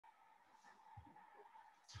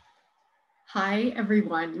Hi,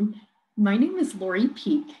 everyone. My name is Lori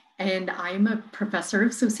Peak, and I'm a professor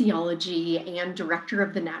of sociology and director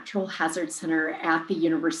of the Natural Hazard Center at the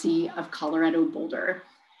University of Colorado Boulder.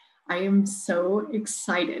 I am so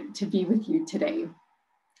excited to be with you today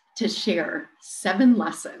to share 7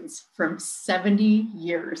 lessons from 70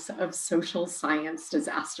 years of social science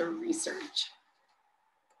disaster research.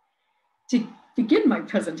 To begin my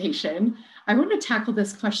presentation, I want to tackle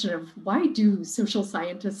this question of why do social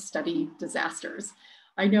scientists study disasters?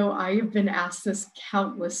 I know I have been asked this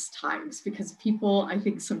countless times because people, I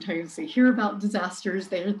think sometimes they hear about disasters,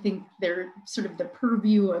 they think they're sort of the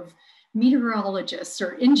purview of meteorologists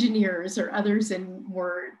or engineers or others in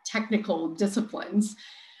more technical disciplines.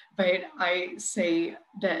 But I say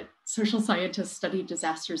that social scientists study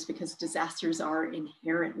disasters because disasters are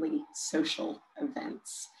inherently social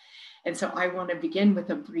events. And so I want to begin with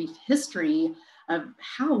a brief history of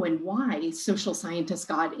how and why social scientists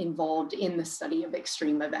got involved in the study of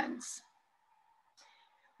extreme events.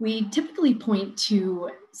 We typically point to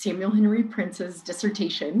Samuel Henry Prince's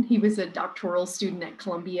dissertation. He was a doctoral student at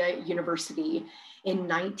Columbia University in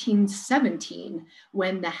 1917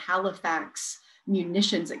 when the Halifax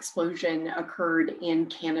munitions explosion occurred in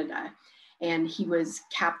Canada. And he was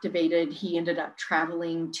captivated. He ended up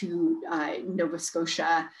traveling to Nova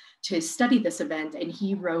Scotia to study this event, and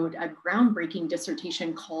he wrote a groundbreaking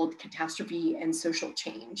dissertation called Catastrophe and Social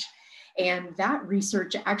Change. And that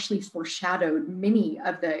research actually foreshadowed many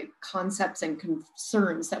of the concepts and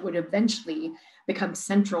concerns that would eventually become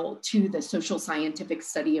central to the social scientific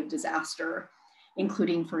study of disaster,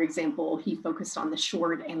 including, for example, he focused on the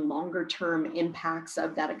short and longer term impacts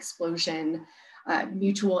of that explosion,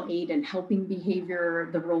 mutual aid and helping behavior,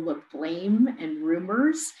 the role of blame and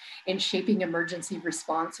rumors in shaping emergency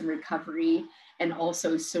response and recovery, and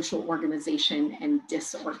also social organization and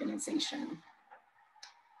disorganization.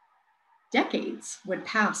 Decades would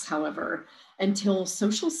pass, however, until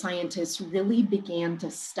social scientists really began to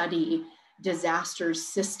study disasters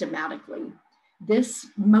systematically.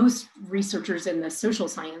 Most researchers in the social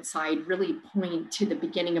science side really point to the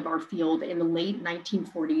beginning of our field in the late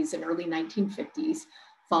 1940s and early 1950s,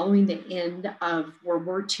 following the end of World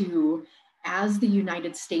War II, as the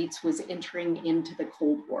United States was entering into the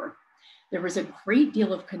Cold War. There was a great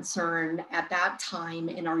deal of concern at that time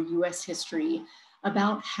in our US history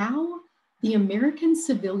about how the American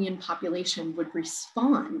civilian population would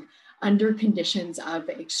respond under conditions of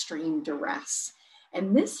extreme duress.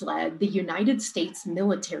 And this led the United States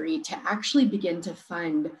military to actually begin to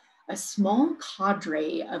fund a small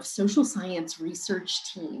cadre of social science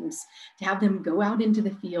research teams to have them go out into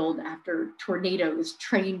the field after tornadoes,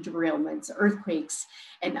 train derailments, earthquakes,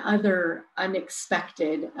 and other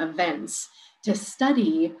unexpected events to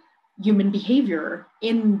study human behavior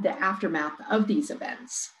in the aftermath of these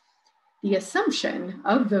events. The assumption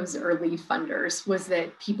of those early funders was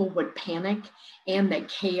that people would panic and that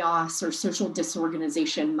chaos or social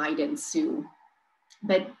disorganization might ensue.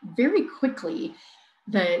 But very quickly,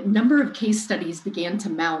 the number of case studies began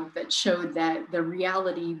to mount that showed that the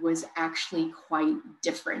reality was actually quite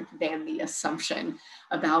different than the assumption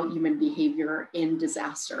about human behavior in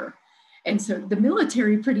disaster. And so the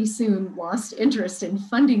military pretty soon lost interest in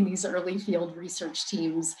funding these early field research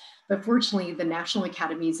teams. But fortunately, the National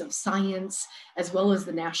Academies of Science, as well as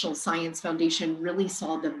the National Science Foundation, really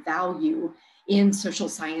saw the value in social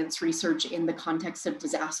science research in the context of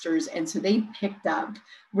disasters. And so they picked up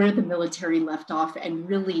where the military left off and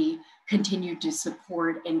really continued to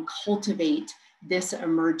support and cultivate this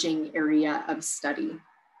emerging area of study.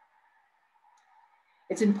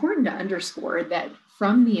 It's important to underscore that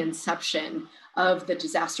from the inception of the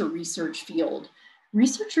disaster research field,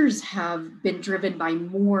 researchers have been driven by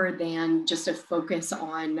more than just a focus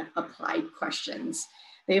on applied questions.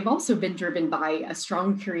 They have also been driven by a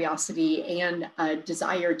strong curiosity and a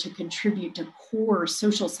desire to contribute to core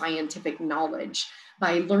social scientific knowledge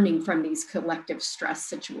by learning from these collective stress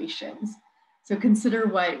situations. So consider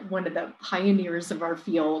what one of the pioneers of our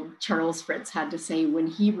field, Charles Fritz, had to say when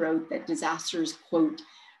he wrote that disasters, quote,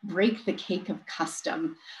 break the cake of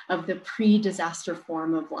custom of the pre-disaster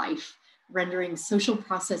form of life, rendering social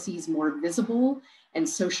processes more visible and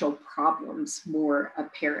social problems more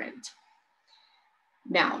apparent.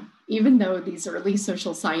 Now, even though these early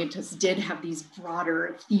social scientists did have these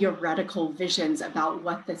broader theoretical visions about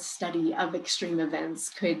what the study of extreme events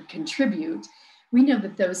could contribute, we know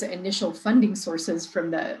that those initial funding sources from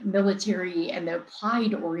the military and the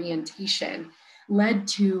applied orientation led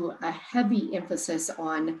to a heavy emphasis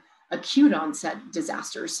on acute onset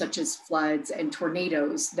disasters such as floods and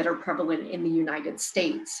tornadoes that are prevalent in the United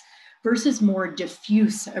States, versus more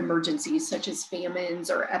diffuse emergencies such as famines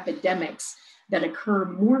or epidemics that occur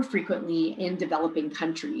more frequently in developing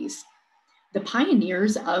countries. The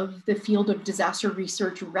pioneers of the field of disaster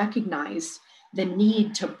research recognized the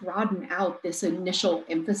need to broaden out this initial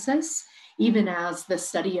emphasis, even as the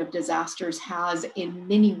study of disasters has in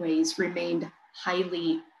many ways remained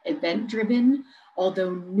highly event-driven,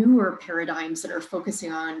 although newer paradigms that are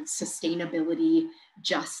focusing on sustainability,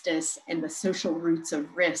 justice, and the social roots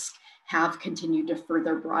of risk have continued to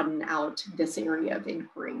further broaden out this area of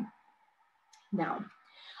inquiry. Now,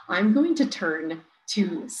 I'm going to turn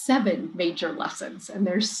to 7 major lessons, and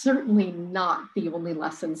they're certainly not the only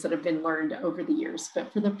lessons that have been learned over the years,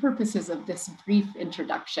 but for the purposes of this brief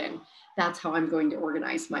introduction, that's how I'm going to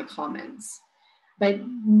organize my comments. But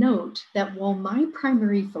note that while my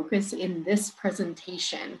primary focus in this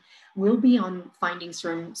presentation will be on findings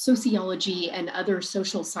from sociology and other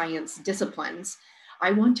social science disciplines,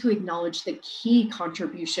 I want to acknowledge the key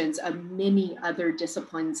contributions of many other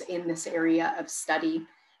disciplines in this area of study,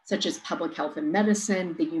 such as public health and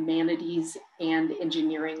medicine, the humanities, and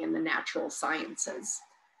engineering and the natural sciences.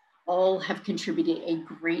 All have contributed a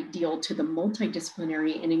great deal to the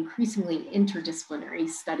multidisciplinary and increasingly interdisciplinary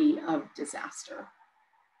study of disaster.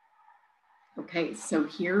 Okay, so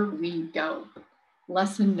here we go.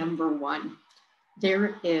 Lesson number 1.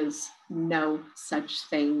 There is no such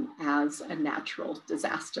thing as a natural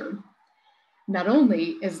disaster. Not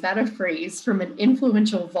only is that a phrase from an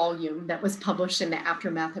influential volume that was published in the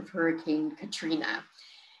aftermath of Hurricane Katrina,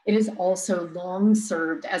 it has also long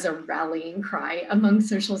served as a rallying cry among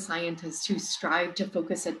social scientists who strive to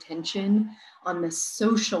focus attention on the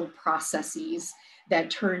social processes that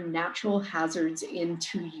turn natural hazards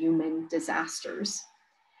into human disasters.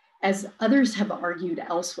 As others have argued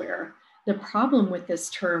elsewhere, the problem with this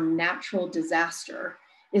term natural disaster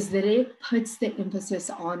is that it puts the emphasis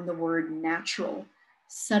on the word natural,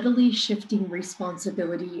 subtly shifting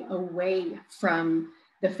responsibility away from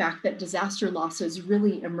the fact that disaster losses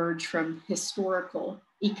really emerge from historical,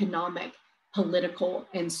 economic, political,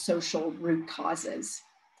 and social root causes.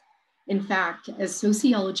 In fact, as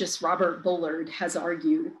sociologist Robert Bullard has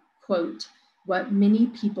argued, quote, what many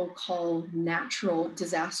people call natural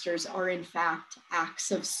disasters are in fact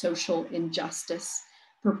acts of social injustice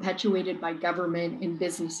perpetuated by government and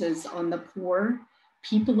businesses on the poor,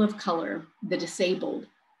 people of color, the disabled,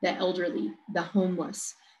 the elderly, the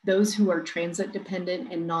homeless, those who are transit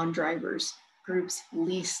dependent and non-drivers, groups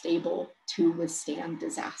least able to withstand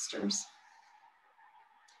disasters.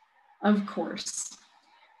 Of course,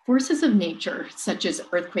 forces of nature such as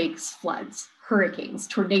earthquakes, floods, hurricanes,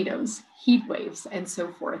 tornadoes, heat waves, and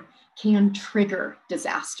so forth can trigger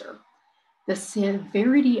disaster. The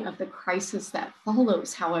severity of the crisis that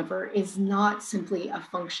follows, however, is not simply a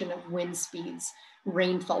function of wind speeds,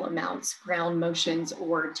 rainfall amounts, ground motions,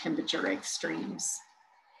 or temperature extremes.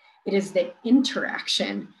 It is the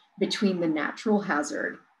interaction between the natural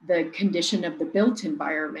hazard, the condition of the built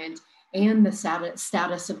environment, and the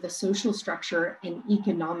status of the social structure and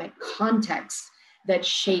economic context that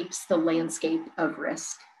shapes the landscape of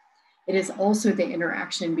risk. It is also the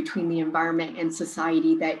interaction between the environment and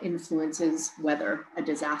society that influences whether a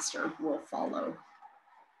disaster will follow.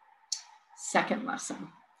 Second lesson.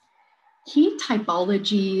 Key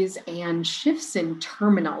typologies and shifts in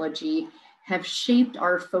terminology have shaped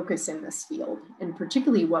our focus in this field, and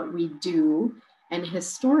particularly what we do and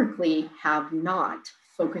historically have not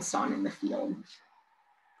focused on in the field.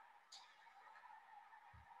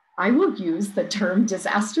 I will use the term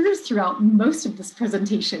disasters throughout most of this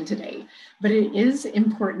presentation today, but it is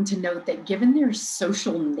important to note that given their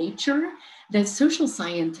social nature, that social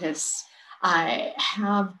scientists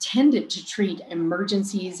have tended to treat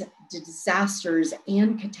emergencies, disasters,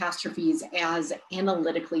 and catastrophes as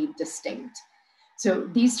analytically distinct. So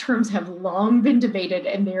these terms have long been debated,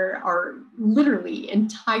 and there are literally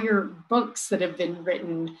entire books that have been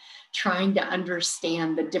written trying to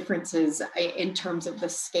understand the differences in terms of the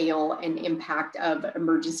scale and impact of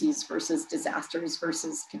emergencies versus disasters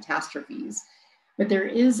versus catastrophes. But there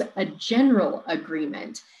is a general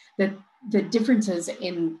agreement that the differences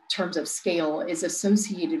in terms of scale is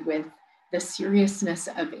associated with the seriousness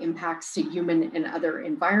of impacts to human and other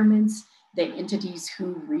environments, the entities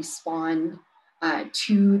who respond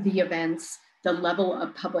to the events, the level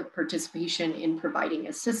of public participation in providing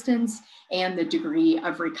assistance, and the degree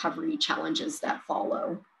of recovery challenges that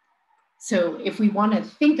follow. So if we want to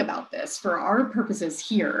think about this for our purposes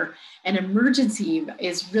here, an emergency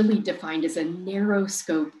is really defined as a narrow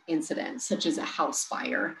scope incident, such as a house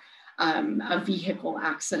fire, a vehicle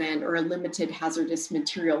accident, or a limited hazardous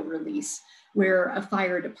material release, where a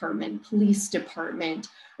fire department, police department,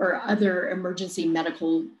 or other emergency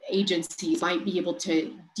medical agencies might be able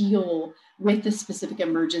to deal with the specific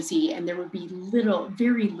emergency, and there would be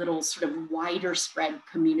very little sort of wider spread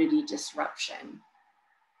community disruption.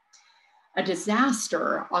 A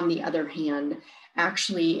disaster, on the other hand,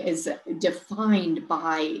 actually is defined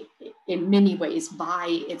in many ways,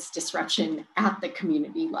 by its disruption at the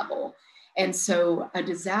community level. And so a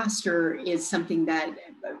disaster is something that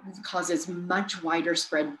causes much wider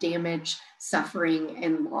spread damage, suffering,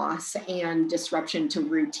 and loss, and disruption to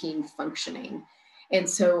routine functioning. And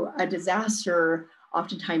so a disaster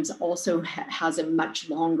oftentimes also has a much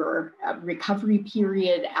longer recovery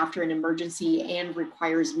period after an emergency and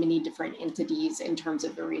requires many different entities in terms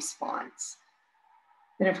of the response.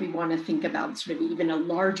 Then if we want to think about sort of even a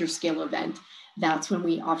larger scale event, that's when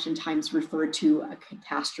we oftentimes refer to a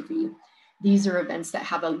catastrophe. These are events that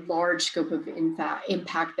have a large scope of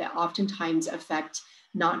impact that oftentimes affect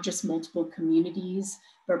not just multiple communities,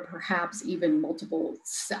 but perhaps even multiple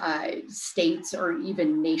states or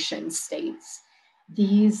even nation states.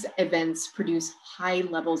 These events produce high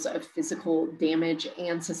levels of physical damage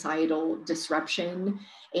and societal disruption,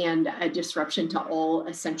 and a disruption to all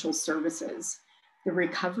essential services. The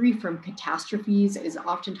recovery from catastrophes is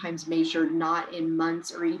oftentimes measured not in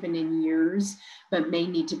months or even in years, but may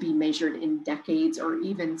need to be measured in decades, or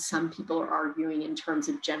even some people are arguing in terms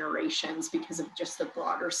of generations because of just the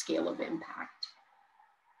broader scale of impact.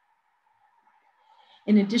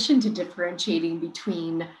 In addition to differentiating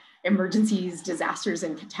between emergencies, disasters,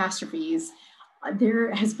 and catastrophes,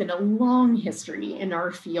 there has been a long history in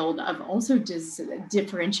our field of also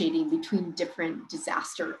differentiating between different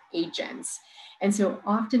disaster agents. And so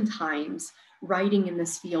oftentimes, writing in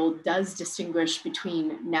this field does distinguish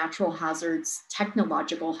between natural hazards,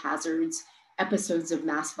 technological hazards, episodes of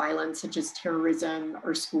mass violence such as terrorism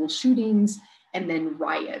or school shootings, and then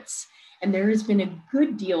riots. And there has been a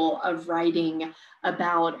good deal of writing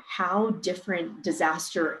about how different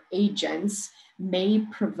disaster agents may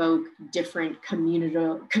provoke different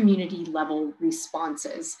community level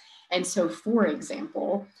responses. And so, for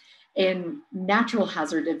example, in natural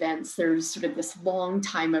hazard events, there's sort of this long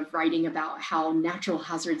time of writing about how natural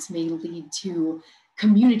hazards may lead to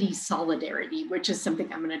community solidarity, which is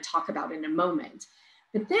something I'm going to talk about in a moment.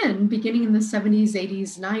 But then, beginning in the 70s,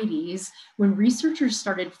 80s, 90s, when researchers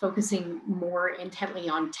started focusing more intently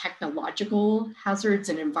on technological hazards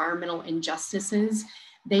and environmental injustices,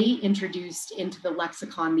 they introduced into the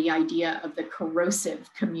lexicon the idea of the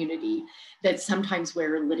corrosive community, that sometimes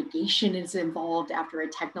where litigation is involved after a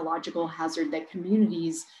technological hazard, that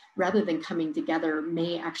communities, rather than coming together,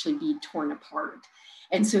 may actually be torn apart.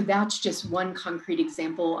 And so that's just one concrete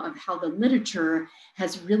example of how the literature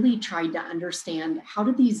has really tried to understand how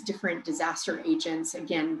do these different disaster agents,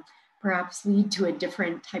 again, perhaps lead to a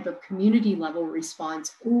different type of community level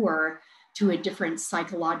response, or to a different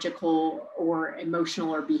psychological or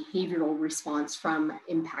emotional or behavioral response from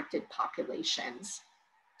impacted populations.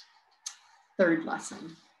 Third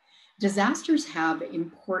lesson, disasters have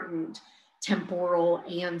important temporal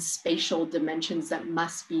and spatial dimensions that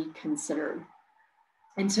must be considered.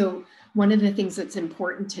 And so one of the things that's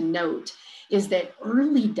important to note is that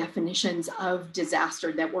early definitions of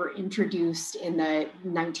disaster that were introduced in the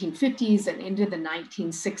 1950s and into the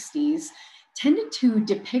 1960s tended to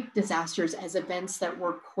depict disasters as events that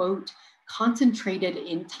were, quote, concentrated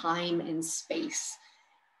in time and space,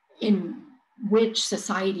 in which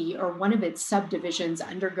society or one of its subdivisions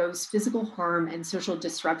undergoes physical harm and social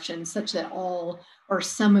disruption such that all or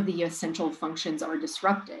some of the essential functions are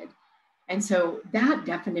disrupted. And so that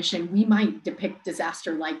definition, we might depict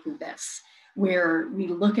disaster like this, where we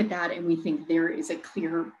look at that and we think there is a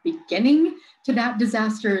clear beginning to that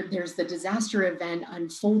disaster. There's the disaster event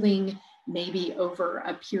unfolding maybe over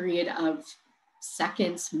a period of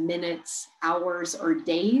seconds, minutes, hours, or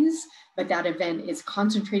days, but that event is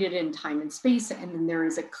concentrated in time and space, and then there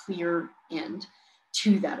is a clear end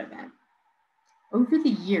to that event. Over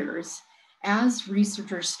the years, as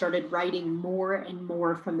researchers started writing more and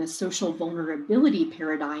more from the social vulnerability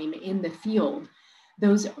paradigm in the field,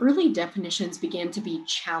 those early definitions began to be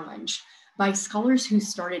challenged by scholars who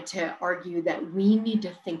started to argue that we need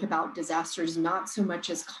to think about disasters not so much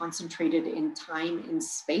as concentrated in time and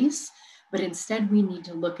space, but instead we need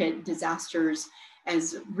to look at disasters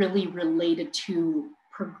as really related to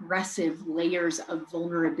progressive layers of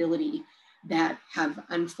vulnerability that have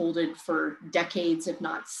unfolded for decades, if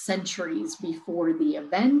not centuries, before the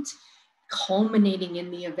event, culminating in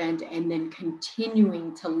the event, and then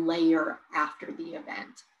continuing to layer after the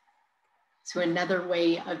event. So another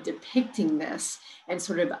way of depicting this and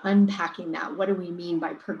sort of unpacking that, what do we mean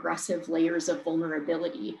by progressive layers of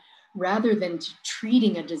vulnerability? Rather than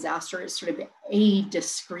treating a disaster as sort of a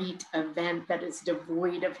discrete event that is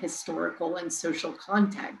devoid of historical and social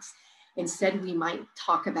context, instead we might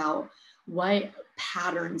talk about what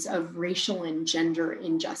patterns of racial and gender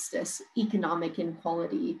injustice, economic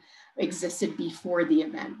inequality existed before the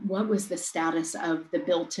event. What was the status of the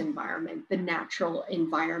built environment, the natural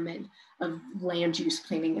environment of land use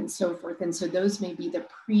planning and so forth. And so those may be the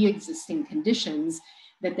pre-existing conditions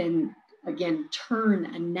that then again turn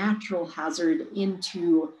a natural hazard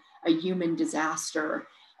into a human disaster.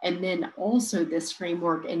 And then also this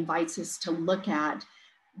framework invites us to look at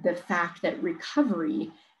the fact that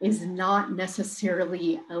recovery is not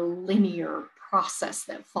necessarily a linear process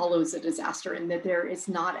that follows a disaster, and that there is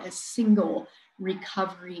not a single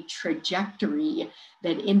recovery trajectory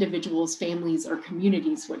that individuals, families, or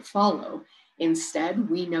communities would follow. Instead,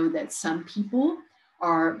 we know that some people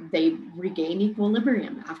they regain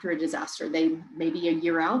equilibrium after a disaster. They maybe a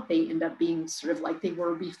year out, they end up being sort of like they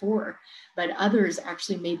were before, but others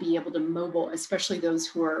actually may be able to mobile, especially those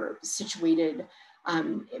who are situated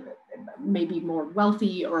maybe more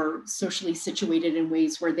wealthy or socially situated in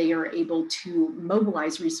ways where they are able to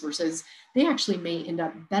mobilize resources. They actually may end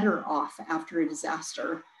up better off after a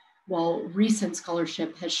disaster. While recent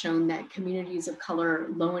scholarship has shown that communities of color,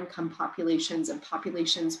 low-income populations, and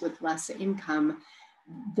populations with less income,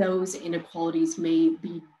 those inequalities may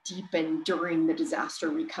be deepened during the disaster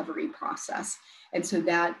recovery process. And so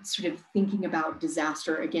that sort of thinking about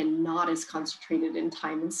disaster, again, not as concentrated in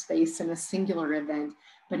time and space in a singular event,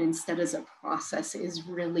 but instead as a process, is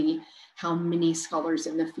really how many scholars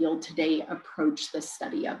in the field today approach the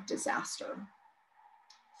study of disaster.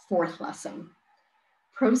 Fourth lesson,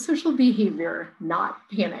 pro-social behavior, not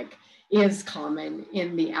panic, is common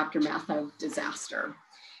in the aftermath of disaster.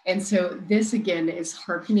 And so this again is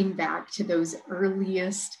harkening back to those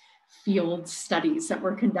earliest field studies that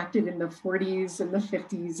were conducted in the 40s and the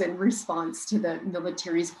 50s in response to the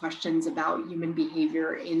military's questions about human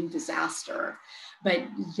behavior in disaster. But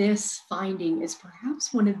this finding is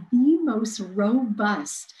perhaps one of the most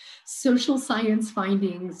robust social science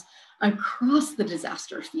findings across the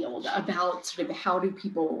disaster field about sort of how do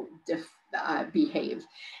people behave.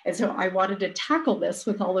 And so I wanted to tackle this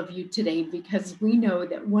with all of you today because we know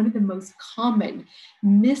that one of the most common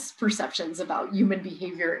misperceptions about human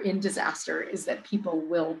behavior in disaster is that people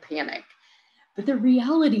will panic. But the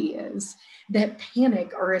reality is that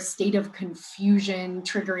panic, or a state of confusion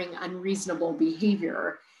triggering unreasonable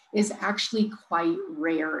behavior, is actually quite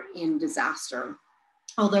rare in disaster.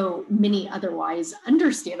 Although many otherwise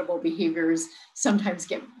understandable behaviors sometimes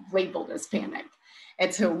get labeled as panic.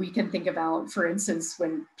 And so we can think about, for instance,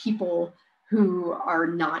 when people who are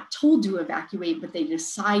not told to evacuate, but they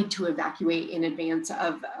decide to evacuate in advance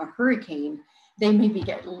of a hurricane, they maybe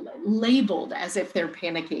get labeled as if they're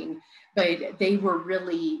panicking, but they were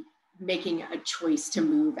really making a choice to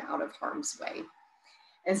move out of harm's way.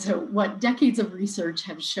 And so what decades of research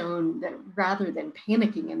have shown that rather than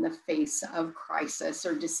panicking in the face of crisis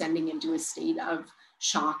or descending into a state of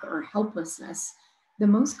shock or helplessness, the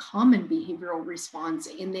most common behavioral response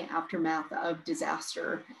in the aftermath of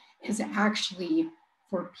disaster is actually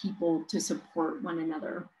for people to support one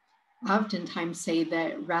another. I oftentimes say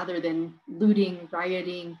that rather than looting,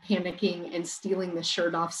 rioting, panicking, and stealing the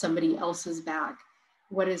shirt off somebody else's back,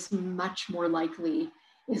 what is much more likely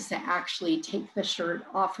is to actually take the shirt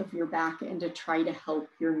off of your back and to try to help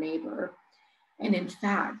your neighbor. And in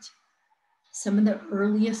fact, some of the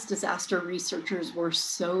earliest disaster researchers were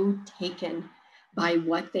so taken by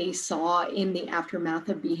what they saw in the aftermath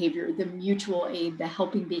of behavior, the mutual aid, the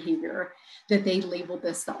helping behavior, that they labeled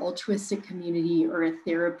this the altruistic community or a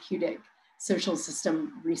therapeutic social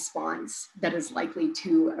system response that is likely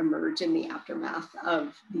to emerge in the aftermath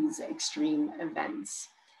of these extreme events.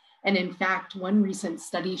 And in fact, one recent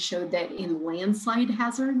study showed that in landslide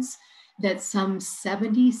hazards, that some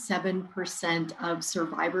 77% of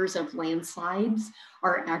survivors of landslides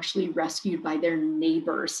are actually rescued by their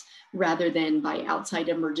neighbors rather than by outside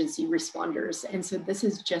emergency responders. And so this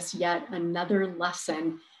is just yet another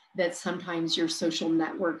lesson that sometimes your social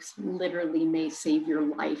networks literally may save your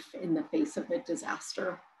life in the face of a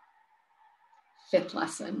disaster. Fifth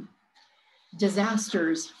lesson.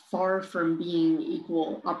 Disasters, far from being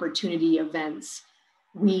equal opportunity events,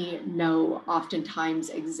 we know oftentimes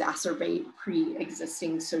exacerbate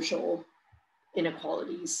pre-existing social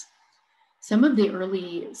inequalities. Some of the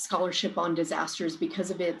early scholarship on disasters,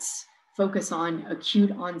 because of its focus on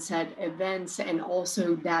acute onset events and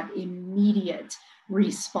also that immediate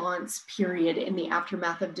response period in the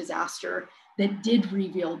aftermath of disaster that did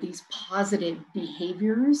reveal these positive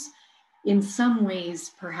behaviors, in some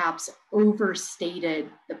ways perhaps overstated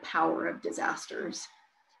the power of disasters.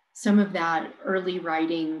 Some of that early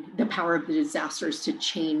writing, the power of the disasters to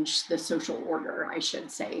change the social order, I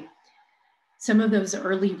should say. Some of those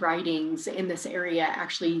early writings in this area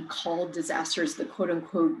actually called disasters the quote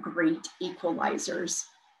unquote great equalizers.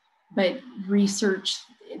 But research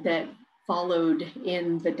that followed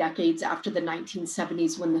in the decades after the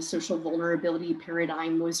 1970s, when the social vulnerability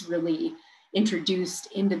paradigm was really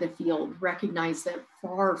introduced into the field, recognized that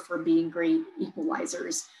far from being great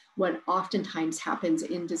equalizers, what oftentimes happens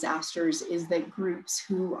in disasters is that groups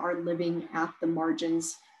who are living at the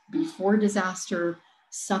margins before disaster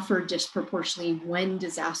suffer disproportionately when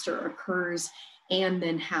disaster occurs, and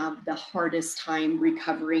then have the hardest time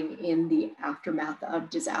recovering in the aftermath of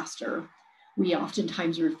disaster. We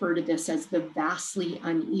oftentimes refer to this as the vastly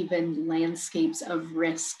uneven landscapes of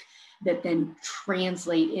risk that then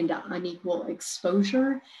translate into unequal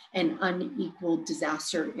exposure and unequal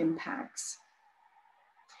disaster impacts.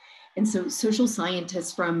 And so social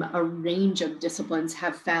scientists from a range of disciplines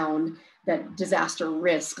have found that disaster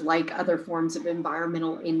risk, like other forms of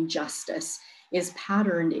environmental injustice, is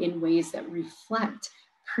patterned in ways that reflect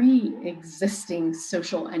pre-existing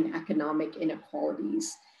social and economic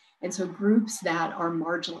inequalities. And so groups that are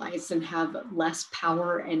marginalized and have less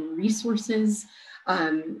power and resources,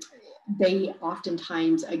 they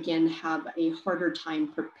oftentimes, again, have a harder time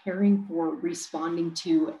preparing for, responding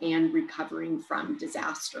to, and recovering from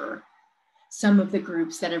disaster. Some of the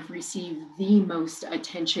groups that have received the most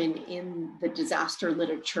attention in the disaster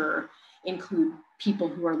literature include people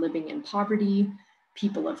who are living in poverty,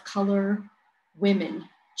 people of color, women,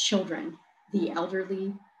 children, the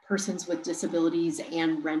elderly, persons with disabilities,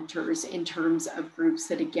 and renters, in terms of groups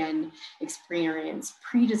that, again, experience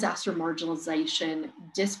pre-disaster marginalization,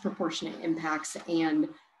 disproportionate impacts, and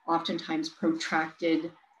oftentimes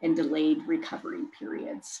protracted and delayed recovery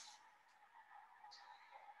periods.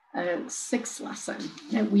 A sixth lesson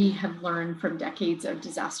that we have learned from decades of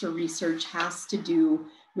disaster research has to do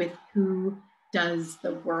with who does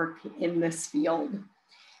the work in this field.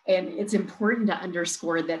 And it's important to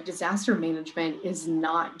underscore that disaster management is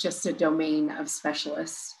not just a domain of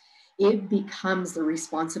specialists. It becomes the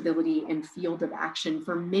responsibility and field of action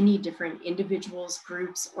for many different individuals,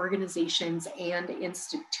 groups, organizations, and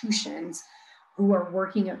institutions who are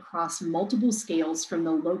working across multiple scales, from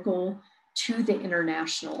the local to the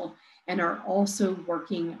international, and are also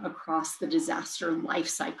working across the disaster life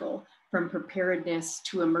cycle, from preparedness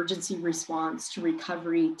to emergency response to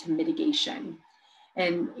recovery to mitigation.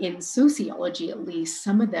 And in sociology, at least,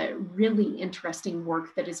 some of the really interesting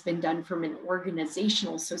work that has been done from an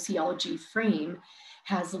organizational sociology frame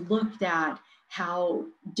has looked at how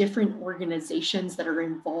different organizations that are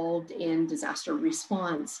involved in disaster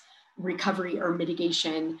response, recovery, or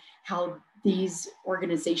mitigation, how these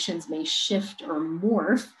organizations may shift or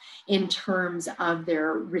morph in terms of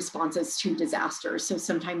their responses to disasters. So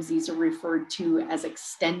sometimes these are referred to as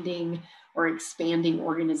extending or expanding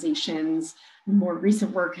organizations. More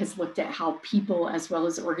recent work has looked at how people as well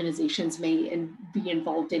as organizations may be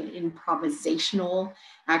involved in improvisational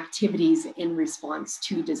activities in response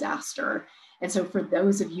to disaster. And so for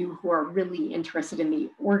those of you who are really interested in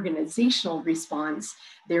the organizational response,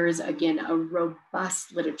 there is, again, a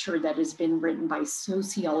robust literature that has been written by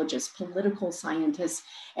sociologists, political scientists,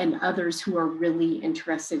 and others who are really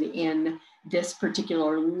interested in this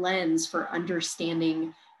particular lens for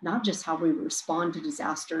understanding not just how we respond to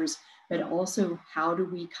disasters, but also how do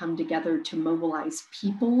we come together to mobilize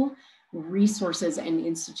people, resources, and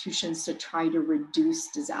institutions to try to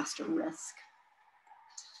reduce disaster risk.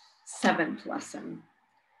 Seventh lesson: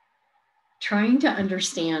 trying to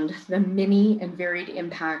understand the many and varied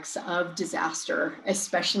impacts of disaster,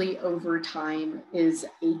 especially over time, is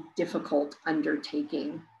a difficult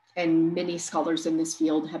undertaking. And many scholars in this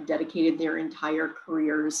field have dedicated their entire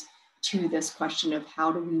careers to this question of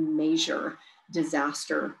how do we measure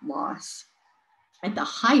disaster loss. At the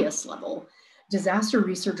highest level, disaster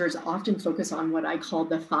researchers often focus on what I call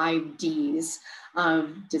the 5 Ds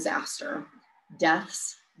of disaster: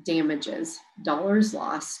 deaths, damages, dollars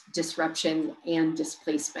lost, disruption, and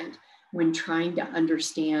displacement, when trying to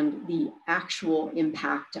understand the actual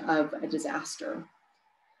impact of a disaster.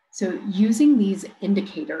 So using these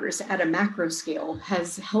indicators at a macro scale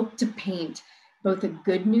has helped to paint both a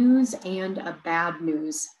good news and a bad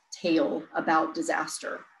news tale about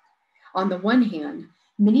disaster. On the one hand,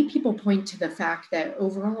 many people point to the fact that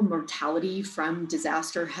overall mortality from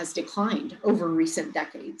disaster has declined over recent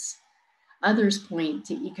decades. Others point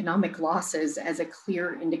to economic losses as a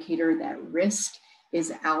clear indicator that risk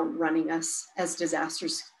is outrunning us as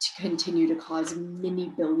disasters continue to cause many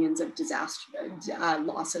billions of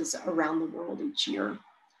losses around the world each year.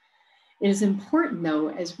 It is important, though,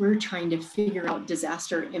 as we're trying to figure out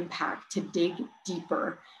disaster impact, to dig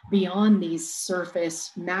deeper beyond these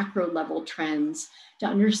surface macro level trends to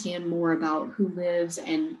understand more about who lives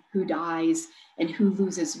and who dies and who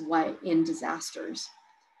loses what in disasters.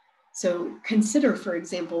 So consider, for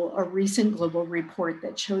example, a recent global report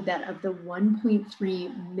that showed that of the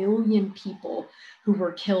 1.3 million people who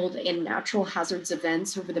were killed in natural hazards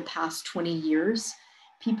events over the past 20 years,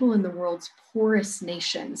 people in the world's poorest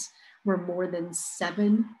nations were more than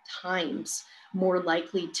 7 times more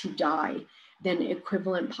likely to die than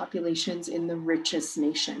equivalent populations in the richest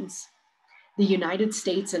nations. The United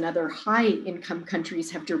States and other high-income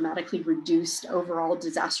countries have dramatically reduced overall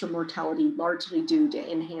disaster mortality, largely due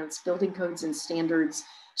to enhanced building codes and standards,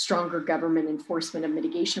 stronger government enforcement of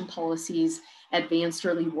mitigation policies, advanced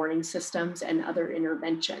early warning systems, and other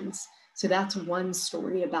interventions. So that's one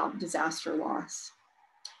story about disaster loss.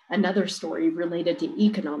 Another story related to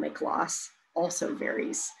economic loss also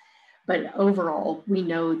varies. But overall, we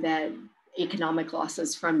know that economic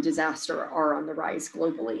losses from disaster are on the rise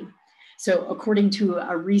globally. So according to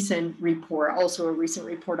a recent report, also a recent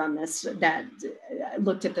report on this that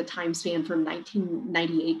looked at the time span from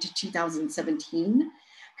 1998 to 2017,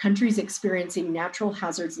 countries experiencing natural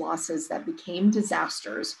hazards losses that became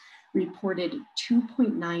disasters reported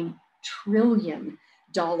 $2.9 trillion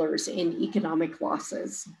in economic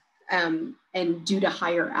losses. And due to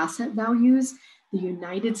higher asset values, the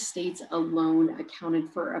United States alone accounted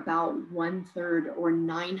for about 1/3 or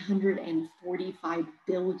 945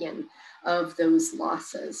 billion of those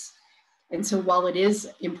losses. And so while it is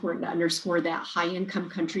important to underscore that high-income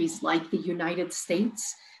countries like the United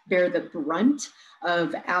States bear the brunt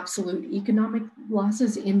of absolute economic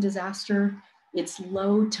losses in disaster, it's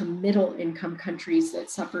low to middle income countries that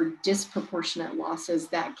suffer disproportionate losses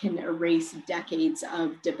that can erase decades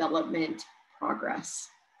of development progress.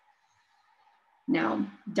 Now,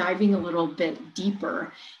 diving a little bit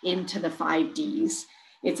deeper into the 5 Ds,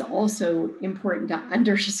 it's also important to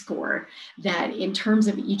underscore that in terms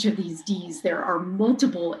of each of these Ds, there are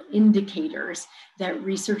multiple indicators that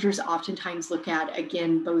researchers oftentimes look at,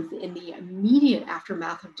 again, both in the immediate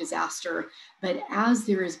aftermath of disaster, but as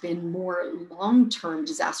there has been more long-term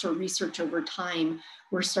disaster research over time,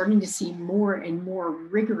 we're starting to see more and more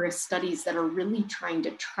rigorous studies that are really trying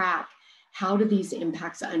to track how do these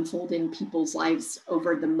impacts unfold in people's lives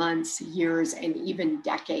over the months, years, and even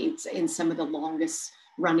decades in some of the longest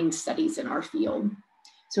running studies in our field.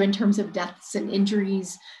 So in terms of deaths and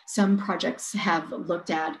injuries, some projects have looked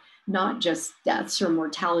at not just deaths or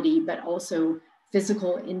mortality, but also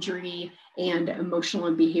physical injury and emotional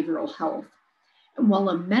and behavioral health. And while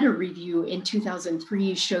a meta review in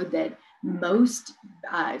 2003 showed that most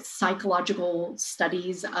psychological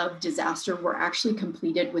studies of disaster were actually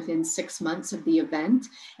completed within 6 months of the event.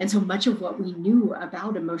 And so much of what we knew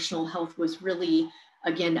about emotional health was really,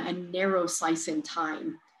 again, a narrow slice in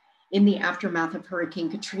time. In the aftermath of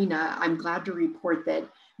Hurricane Katrina, I'm glad to report that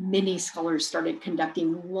many scholars started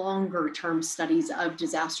conducting longer term studies of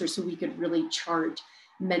disaster so we could really chart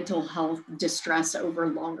mental health distress over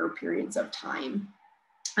longer periods of time.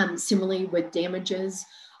 Similarly with damages,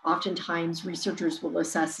 oftentimes researchers will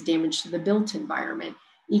assess damage to the built environment,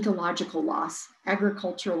 ecological loss,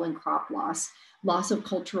 agricultural and crop loss, loss of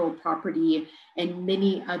cultural property, and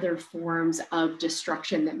many other forms of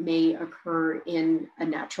destruction that may occur in a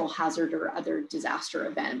natural hazard or other disaster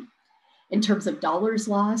event. In terms of dollars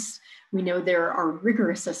lost, we know there are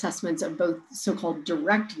rigorous assessments of both so-called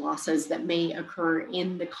direct losses that may occur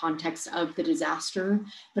in the context of the disaster,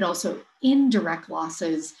 but also indirect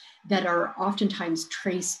losses that are oftentimes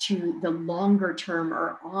traced to the longer term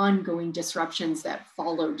or ongoing disruptions that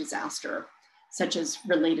follow disaster, such as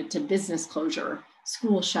related to business closure,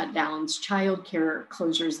 school shutdowns, childcare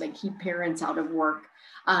closures that keep parents out of work,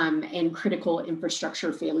 and critical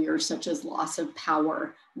infrastructure failures such as loss of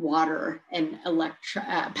power, water, and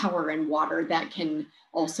power and water that can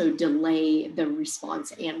also delay the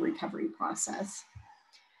response and recovery process.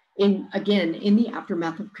 Again, in the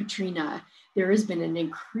aftermath of Katrina, there has been an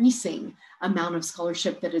increasing amount of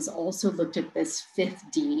scholarship that has also looked at this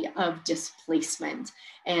 5th D of displacement.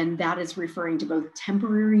 And that is referring to both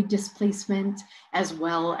temporary displacement as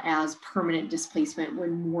well as permanent displacement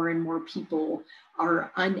when more and more people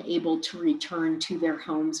are unable to return to their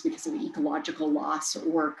homes because of ecological loss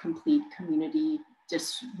or complete community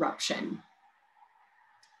disruption.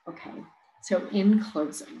 Okay, so in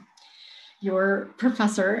closing, Your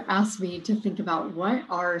professor asked me to think about what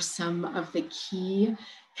are some of the key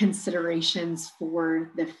considerations for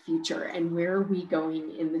the future and where are we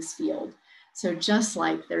going in this field. So just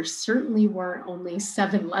like there certainly weren't only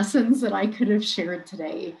 7 lessons that I could have shared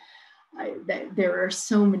today, there are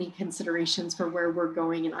so many considerations for where we're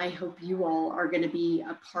going, and I hope you all are going to be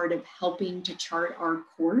a part of helping to chart our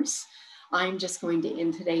course. I'm just going to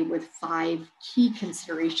end today with 5 key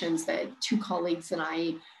considerations that 2 colleagues and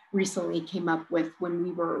I recently came up with when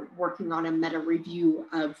we were working on a meta review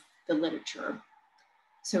of the literature.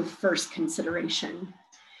 So first consideration,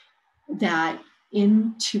 that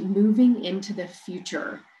moving into the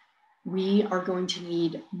future, we are going to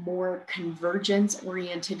need more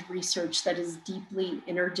convergence-oriented research that is deeply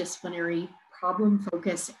interdisciplinary,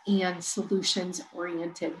 problem-focused, and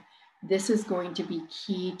solutions-oriented. This is going to be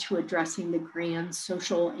key to addressing the grand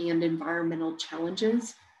social and environmental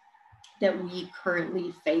challenges that we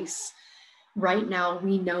currently face. Right now,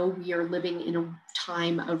 we know we are living in a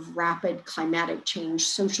time of rapid climatic change,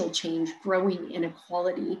 social change, growing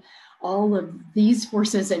inequality. All of these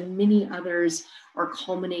forces and many others are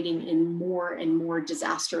culminating in more and more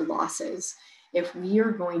disaster losses. If we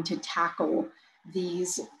are going to tackle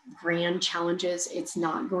these grand challenges, it's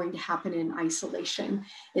not going to happen in isolation.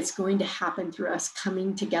 It's going to happen through us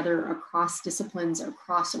coming together across disciplines,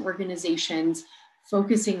 across organizations,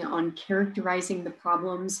 focusing on characterizing the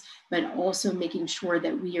problems, but also making sure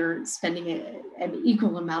that we are spending an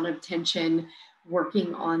equal amount of attention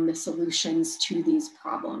working on the solutions to these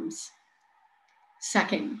problems.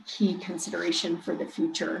 Second key consideration for the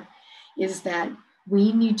future is that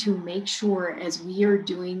we need to make sure, as we are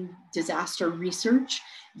doing disaster research,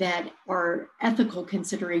 that our ethical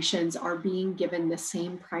considerations are being given the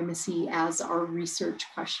same primacy as our research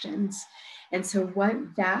questions. And so what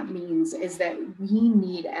that means is that we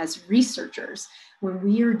need, as researchers, when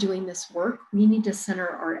we are doing this work, we need to center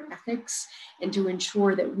our ethics and to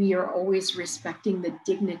ensure that we are always respecting the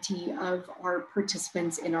dignity of our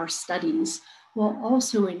participants in our studies, while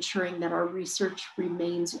also ensuring that our research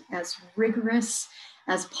remains as rigorous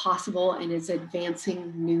as possible and is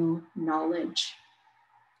advancing new knowledge.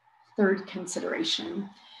 Third consideration,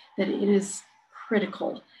 that it is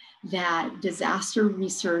critical that disaster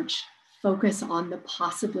research focus on the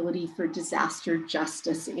possibility for disaster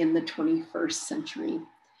justice in the 21st century.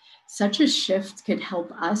 Such a shift could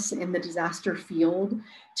help us in the disaster field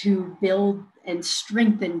to build and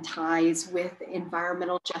strengthen ties with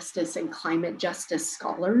environmental justice and climate justice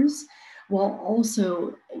scholars, while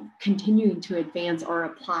also continuing to advance our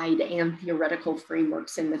applied and theoretical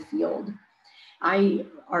frameworks in the field. I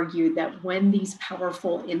argue that when these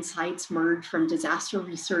powerful insights merge from disaster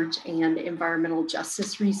research and environmental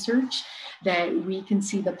justice research, that we can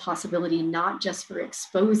see the possibility not just for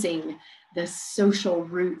exposing the social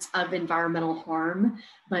roots of environmental harm,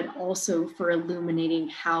 but also for illuminating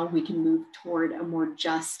how we can move toward a more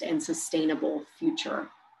just and sustainable future.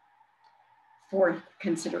 Fourth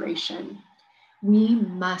consideration, we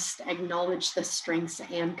must acknowledge the strengths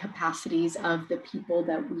and capacities of the people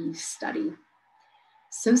that we study.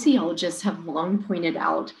 Sociologists have long pointed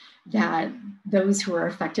out that those who are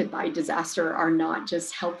affected by disaster are not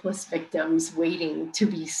just helpless victims waiting to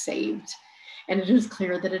be saved. And it is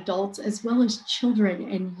clear that adults, as well as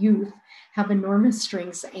children and youth, have enormous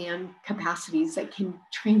strengths and capacities that can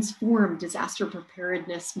transform disaster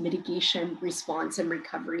preparedness, mitigation, response, and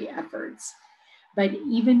recovery efforts. But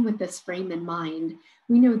even with this frame in mind,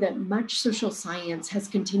 we know that much social science has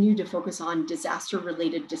continued to focus on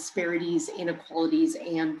disaster-related disparities, inequalities,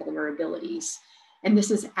 and vulnerabilities. And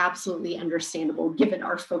this is absolutely understandable given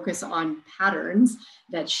our focus on patterns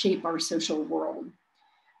that shape our social world.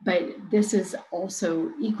 But this is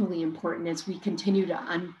also equally important as we continue to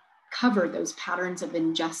uncover those patterns of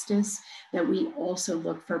injustice, that we also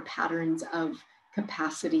look for patterns of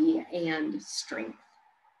capacity and strength.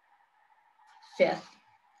 Fifth,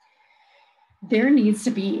 there needs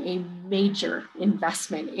to be a major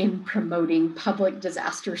investment in promoting public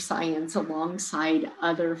disaster science alongside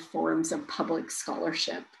other forms of public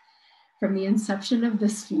scholarship. From the inception of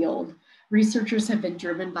this field, researchers have been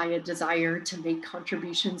driven by a desire to make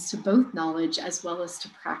contributions to both knowledge as well as to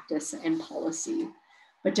practice and policy.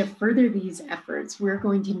 But to further these efforts, we're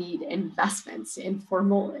going to need investments in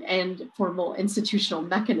formal institutional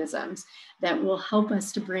mechanisms that will help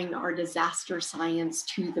us to bring our disaster science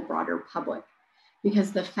to the broader public.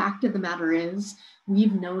 Because the fact of the matter is,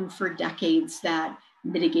 we've known for decades that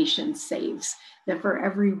mitigation saves. That for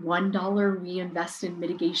every $1 we invest in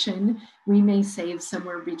mitigation, we may save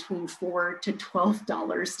somewhere between $4 to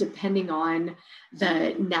 $12, depending on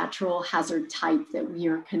the natural hazard type that we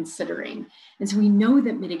are considering. And so we know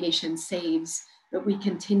that mitigation saves, but we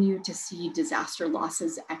continue to see disaster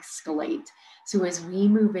losses escalate. So as we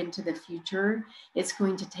move into the future, it's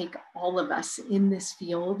going to take all of us in this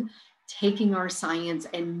field taking our science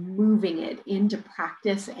and moving it into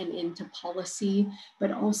practice and into policy,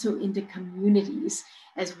 but also into communities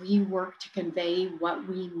as we work to convey what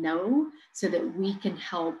we know so that we can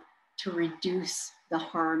help to reduce the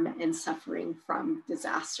harm and suffering from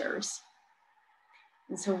disasters.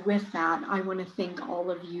 And so with that, I want to thank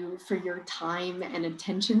all of you for your time and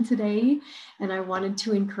attention today. And I wanted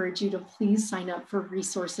to encourage you to please sign up for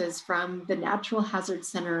resources from the Natural Hazard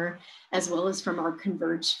Center, as well as from our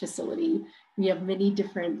Converge facility. We have many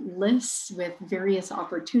different lists with various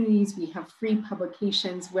opportunities. We have free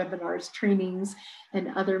publications, webinars, trainings,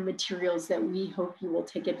 and other materials that we hope you will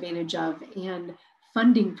take advantage of, and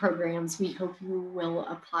funding programs we hope you will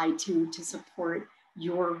apply to support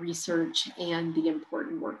your research and the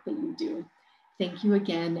important work that you do. Thank you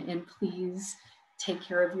again, and please take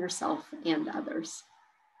care of yourself and others.